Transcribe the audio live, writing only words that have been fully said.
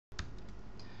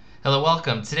Hello,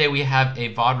 welcome. Today we have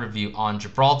a VOD review on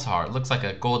Gibraltar. It looks like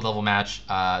a gold level match.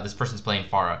 This person's playing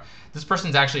Pharah. This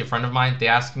person's actually a friend of mine. They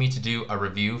asked me to do a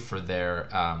review for their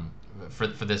for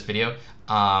this video.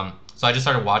 So I just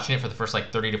started watching it for the first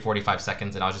like 30 to 45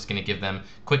 seconds, and I was just gonna give them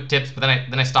quick tips. But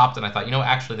then I stopped and I thought, you know,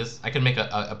 actually I could make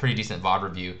a pretty decent VOD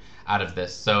review out of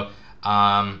this. So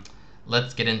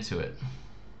let's get into it.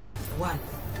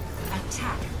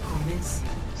 Attack commencing.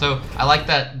 So I like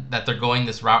that they're going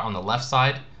this route on the left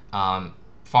side.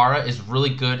 Pharah is really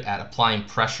good at applying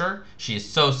pressure. She is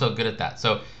so good at that.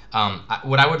 So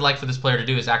what I would like for this player to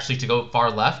do is actually to go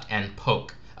far left and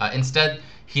poke. Instead,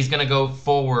 he's going to go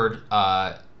forward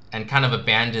and kind of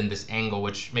abandon this angle,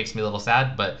 which makes me a little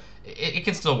sad, but it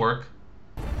can still work.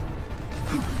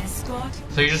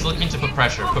 So you're just looking to put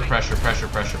pressure.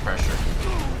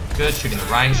 Good, shooting the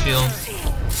Rhine shield.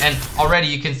 And already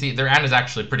you can see their Anna is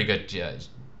actually pretty good.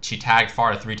 She tagged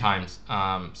Pharah 3 times.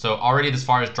 So already this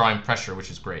Pharah is drawing pressure, which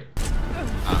is great.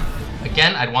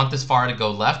 Again, I'd want this Pharah to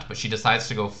go left, but she decides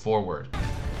to go forward.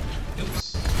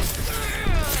 Oops.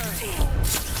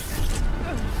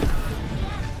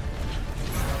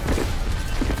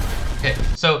 Okay,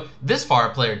 so this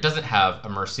Pharah player doesn't have a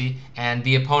Mercy, and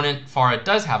the opponent Pharah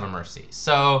does have a Mercy.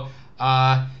 So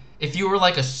if you were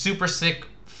like a super sick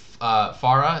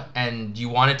Pharah and you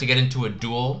wanted to get into a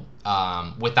duel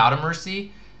without a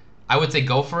Mercy, I would say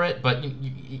go for it, but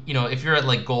you know, if you're at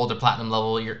like gold or platinum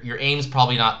level, your aim's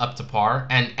probably not up to par,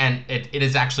 and it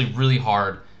is actually really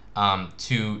hard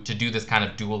to do this kind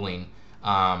of dueling,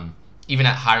 even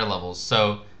at higher levels.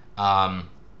 So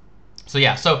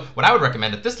yeah, so what I would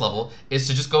recommend at this level is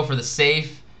to just go for the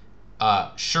safe,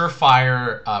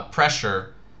 surefire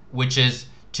pressure, which is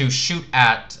to shoot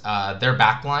at their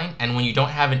backline, and when you don't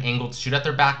have an angle to shoot at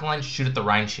their backline, shoot at the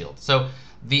Rhine shield. So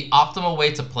the optimal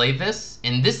way to play this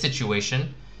in this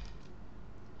situation,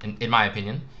 in my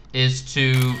opinion, is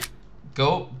to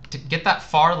get that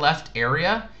far left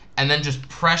area and then just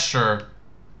pressure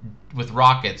with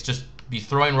rockets. Just be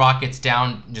throwing rockets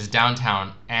down, just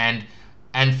downtown. And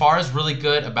Pharah is really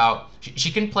good about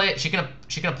she can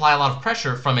apply a lot of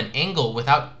pressure from an angle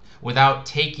without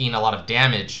taking a lot of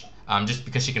damage, just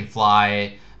because she can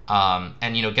fly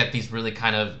and you know, get these really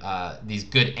kind of these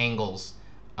good angles.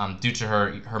 Due to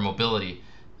her mobility.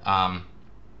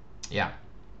 Yeah.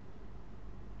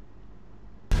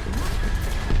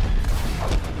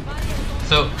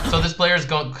 So this player is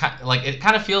going like, it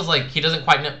kind of feels like he doesn't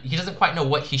quite know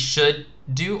what he should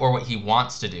do or what he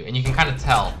wants to do, and you can kind of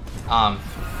tell.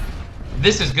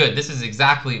 This is good. This is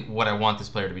exactly what I want this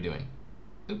player to be doing.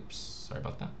 Oops, sorry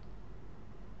about that.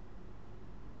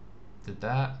 Did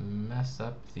that mess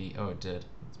up the? Oh, it did.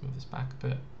 Let's move this back a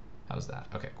bit. How's that?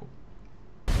 Okay, cool.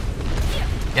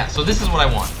 Yeah, so this is what I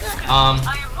want.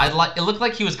 It looked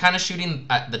like he was kind of shooting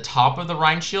at the top of the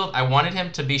Rhine shield. I wanted him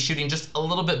to be shooting just a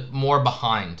little bit more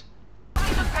behind.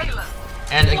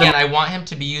 And again, I want him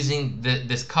to be using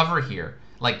this cover here,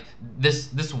 like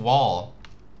this wall.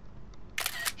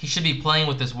 He should be playing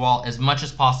with this wall as much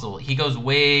as possible. He goes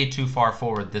way too far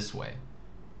forward this way.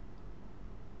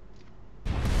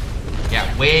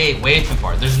 Yeah, way too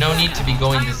far. There's no need to be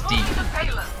going this deep.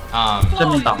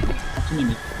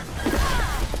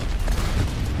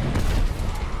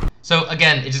 So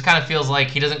again, it just kind of feels like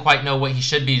he doesn't quite know what he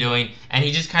should be doing, and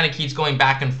he just kind of keeps going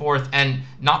back and forth and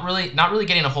not really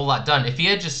getting a whole lot done. If he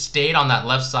had just stayed on that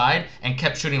left side and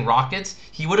kept shooting rockets,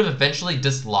 he would have eventually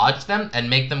dislodged them and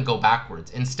make them go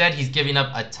backwards. Instead, he's giving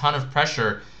up a ton of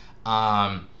pressure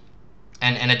and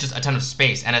just a ton of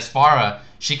space. And as Pharah,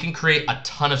 she can create a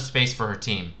ton of space for her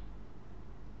team.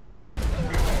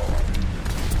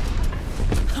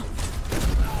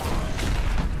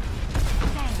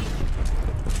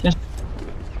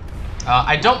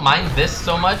 I don't mind this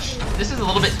so much. This is a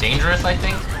little bit dangerous, I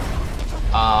think.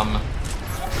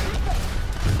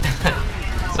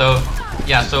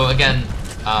 So again,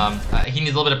 he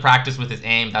needs a little bit of practice with his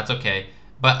aim. That's okay.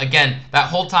 But again, that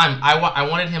whole time, I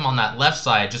wanted him on that left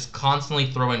side, just constantly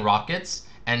throwing rockets,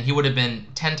 and he would have been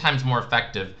 10 times more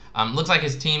effective. Looks like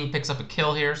his team picks up a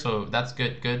kill here, so that's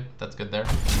good. That's good there.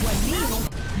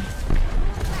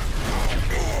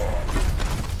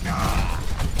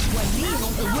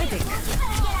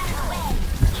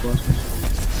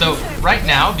 So right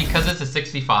now, because it's a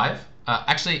 65,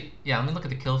 actually, yeah, let me look at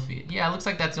the kill feed. Yeah, it looks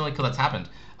like that's the only kill that's happened.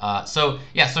 So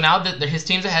yeah, so now his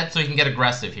team's ahead, so he can get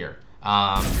aggressive here.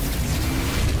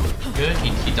 Good,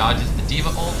 he dodges the Diva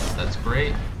ult. That's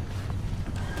great.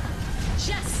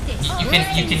 You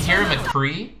can hear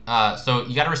McCree, so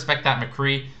you got to respect that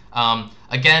McCree.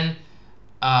 Again,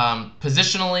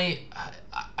 positionally,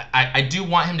 I do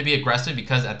want him to be aggressive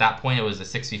because at that point it was a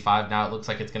 6v5. Now it looks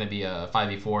like it's going to be a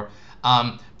 5v4.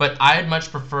 But I'd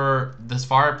much prefer this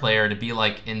Pharah player to be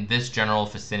like in this general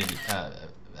vicinity.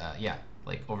 Yeah,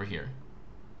 like over here.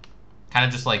 Kind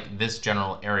of just like this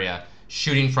general area,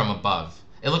 shooting from above.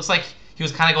 It looks like he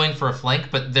was kind of going for a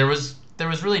flank, but there was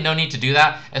really no need to do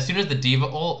that. As soon as the D.Va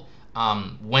ult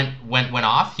went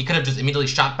off, he could have just immediately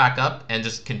shot back up and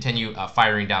just continue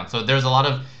firing down. So there's a lot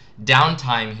of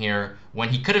downtime here when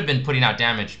he could have been putting out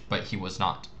damage, but he was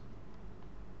not.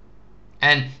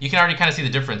 And you can already kind of see the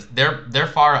difference. Their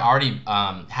Pharah already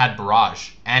had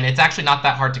barrage, and it's actually not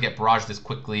that hard to get barrage this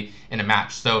quickly in a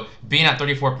match. So being at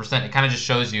 34%, it kind of just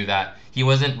shows you that he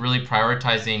wasn't really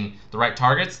prioritizing the right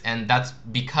targets, and that's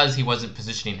because he wasn't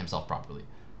positioning himself properly.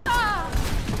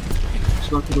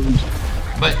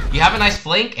 But you have a nice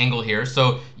flank angle here,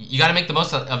 so you got to make the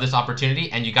most of this opportunity,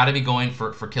 and you got to be going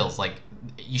for kills. Like,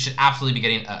 you should absolutely be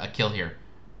getting a kill here.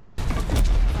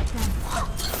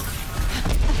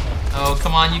 Oh,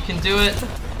 come on, you can do it.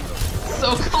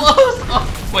 So close.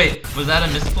 Oh, wait, was that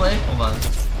a misplay? Hold on.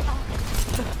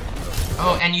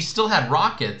 Oh, and you still had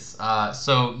rockets,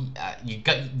 so you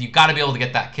got to be able to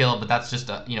get that kill, but that's just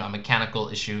a a mechanical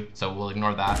issue, so we'll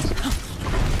ignore that.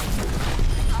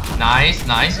 Nice,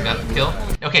 nice, you got the kill.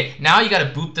 Okay, now you got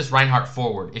to boop this Reinhardt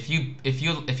forward. If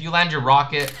you land your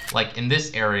rocket like in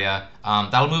this area,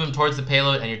 that'll move him towards the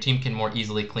payload, and your team can more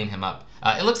easily clean him up.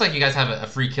 It looks like you guys have a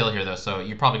free kill here though, so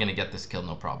you're probably gonna get this kill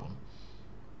no problem.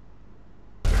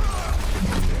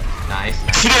 Nice.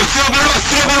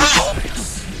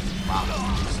 Wow.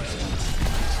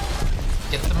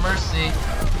 Get the mercy.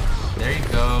 There you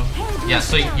go. Yeah,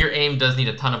 so your aim does need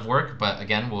a ton of work, but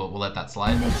again, we'll let that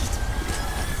slide.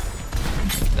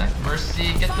 That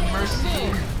mercy, get the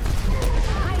mercy.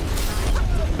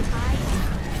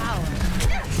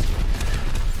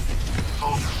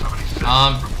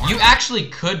 You actually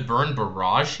could burn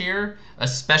barrage here,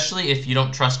 especially if you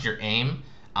don't trust your aim.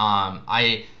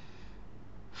 I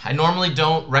normally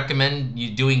don't recommend you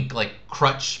doing like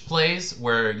crutch plays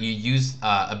where you use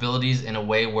abilities in a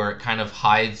way where it kind of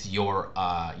hides your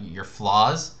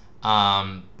flaws.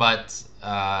 But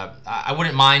I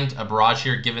wouldn't mind a barrage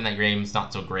here, given that your aim's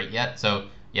not so great yet. So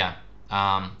yeah.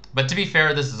 But to be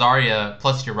fair, this Zarya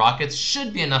plus your rockets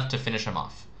should be enough to finish him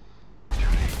off.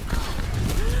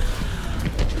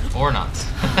 Or not.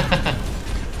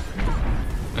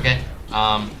 Okay.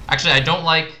 Actually, I don't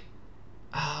like.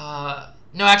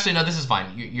 No, actually, no. This is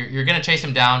fine. You're gonna chase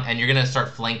him down, and you're gonna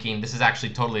start flanking. This is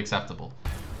actually totally acceptable.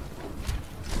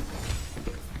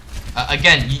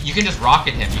 Again, you can just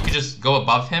rocket him. You can just go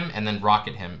above him and then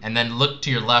rocket him, and then look to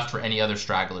your left for any other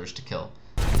stragglers to kill.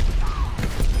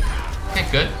 Okay,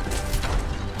 good.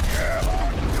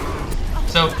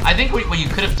 So I think what you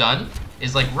could have done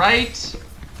is like right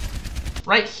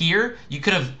here, you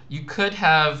could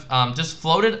have just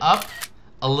floated up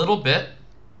a little bit,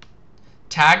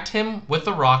 tagged him with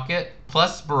a rocket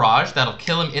plus barrage that'll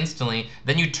kill him instantly.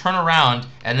 Then you turn around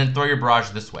and then throw your barrage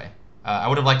this way. I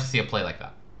would have liked to see a play like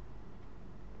that.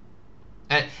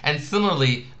 And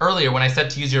similarly, earlier when I said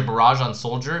to use your barrage on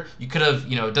Soldier, you could have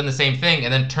done the same thing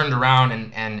and then turned around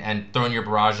and thrown your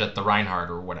barrage at the Reinhardt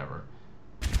or whatever.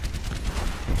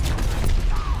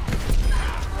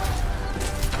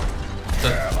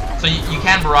 So you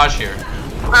can barrage here.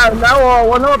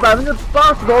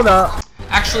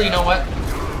 Actually, you know what?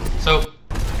 So,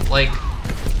 like,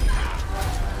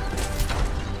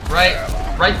 right.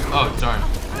 Oh darn.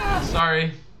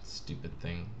 Sorry. Stupid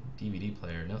thing. DVD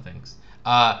player. No thanks.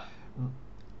 Darn.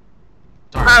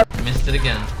 Missed it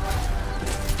again.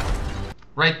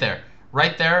 Right there.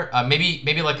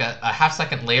 Maybe like a half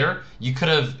second later, you could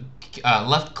have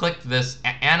left clicked this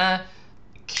Anna.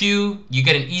 Q, you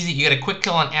get a quick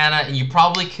kill on Anna, and you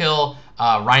probably kill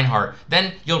Reinhardt.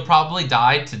 Then you'll probably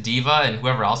die to D.Va and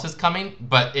whoever else is coming,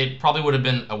 but it probably would have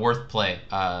been a worth play.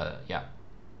 Yeah.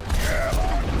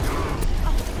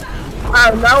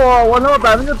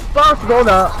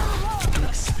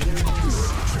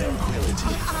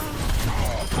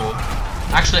 Cool.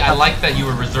 Actually, I like that you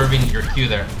were reserving your Q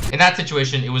there. In that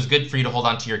situation, it was good for you to hold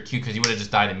on to your Q because you would have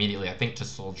just died immediately, I think, to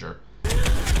Soldier.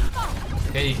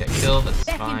 Okay, you get killed, that's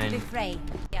fine.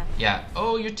 Yeah.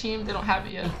 Oh, your team, they don't have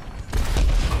it yet.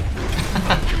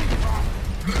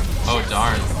 Oh,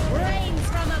 darn.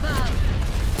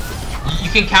 You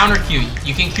can counter Q.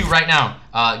 You can Q right now.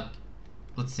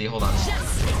 Let's see, hold on.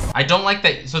 I don't like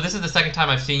that. So this is the second time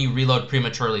I've seen you reload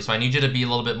prematurely, so I need you to be a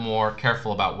little bit more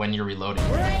careful about when you're reloading.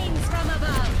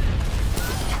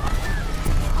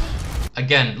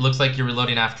 Again, it looks like you're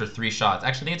reloading after 3 shots.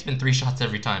 Actually, I think it's been 3 shots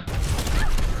every time.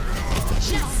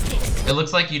 Justice. It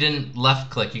looks like you didn't left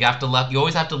click. You have to left. You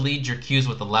always have to lead your cues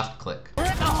with the left click.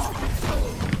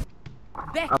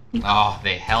 Oh,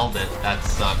 they held it. That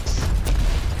sucks.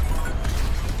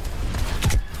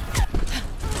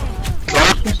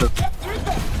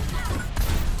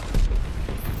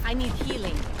 I need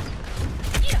healing.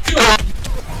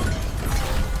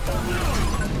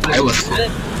 I was.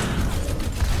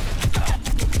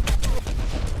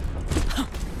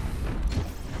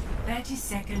 30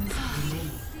 seconds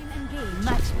remaining.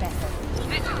 Much better.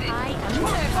 I am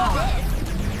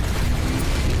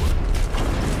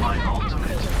My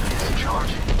ultimate is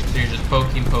charging. So you're just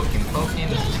poking.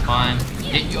 This is fine.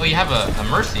 You have a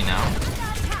mercy now.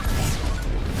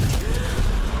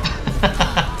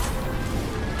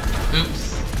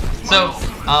 Oops. So,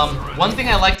 one thing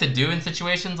I like to do in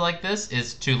situations like this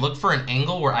is to look for an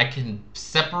angle where I can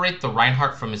separate the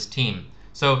Reinhardt from his team.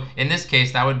 So, in this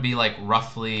case, that would be like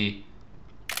roughly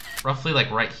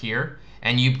like right here.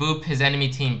 And you boop his enemy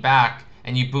team back,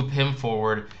 and you boop him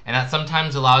forward, and that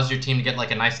sometimes allows your team to get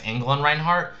like a nice angle on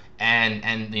Reinhardt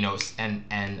and you know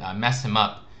mess him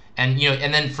up. And you know,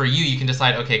 and then for you, you can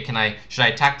decide, okay, should I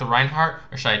attack the Reinhardt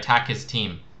or should I attack his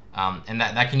team? And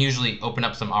that can usually open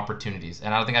up some opportunities.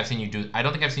 And I don't think I've seen you do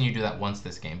that once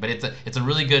this game. But it's a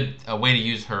really good way to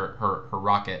use her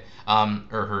rocket or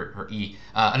her E.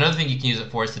 Another thing you can use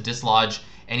it for is to dislodge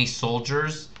any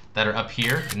soldiers that are up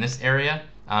here in this area.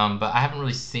 But I haven't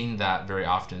really seen that very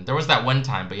often. There was that one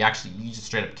time, but you just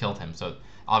straight up killed him. So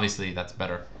obviously that's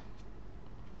better.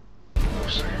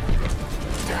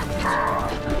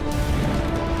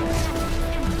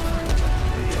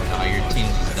 Oh, your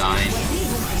team's just dying.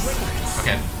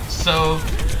 Okay, so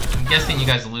I'm guessing you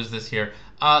guys lose this here.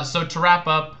 So to wrap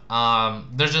up,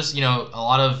 there's just, you know, a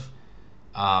lot of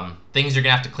things you're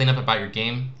gonna have to clean up about your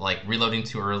game, like reloading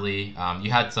too early. You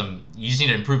just need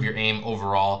to improve your aim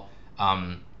overall.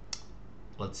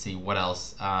 Let's see, what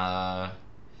else? I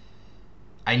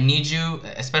need you,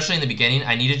 especially in the beginning,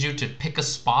 I needed you to pick a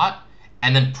spot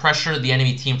and then pressure the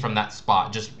enemy team from that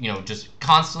spot. Just, you know, just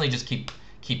constantly just keep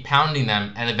pounding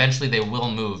them, and eventually they will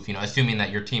move, you know, assuming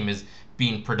that your team is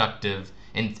being productive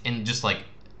and just like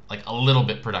a little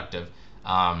bit productive.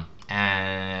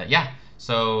 And yeah,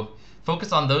 so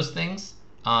focus on those things.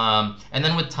 And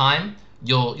then with time,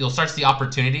 you'll start to see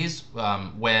opportunities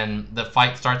when the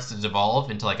fight starts to devolve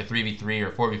into like a 3v3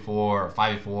 or 4v4 or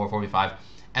 5v4 or 4v5,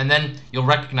 and then you'll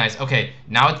recognize, okay,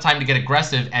 now it's time to get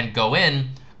aggressive and go in,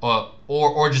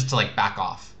 or just to like back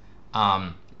off.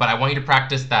 But I want you to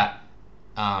practice that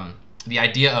the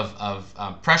idea of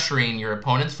pressuring your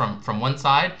opponents from one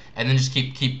side, and then just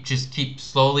keep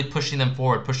slowly pushing them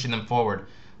forward.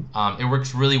 It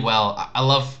works really well. I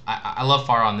love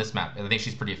Pharah on this map. I think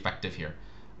she's pretty effective here.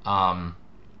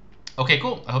 Okay,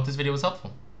 cool. I hope this video was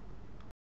helpful.